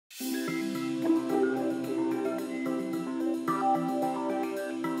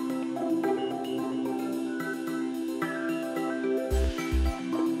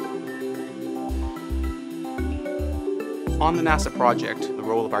On the NASA project, the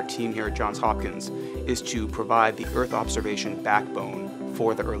role of our team here at Johns Hopkins is to provide the Earth observation backbone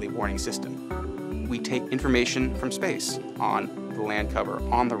for the early warning system. We take information from space on the land cover,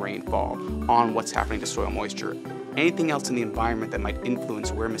 on the rainfall, on what's happening to soil moisture, anything else in the environment that might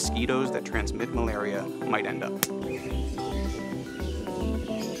influence where mosquitoes that transmit malaria might end up.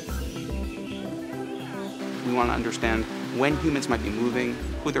 We want to understand when humans might be moving,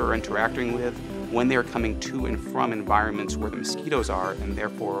 who they're interacting with, when they are coming to and from environments where the mosquitoes are and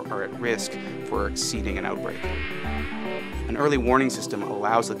therefore are at risk for seeding an outbreak. An early warning system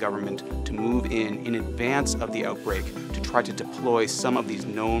allows the government to move in advance of the outbreak to try to deploy some of these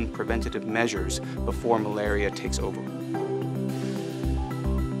known preventative measures before malaria takes over.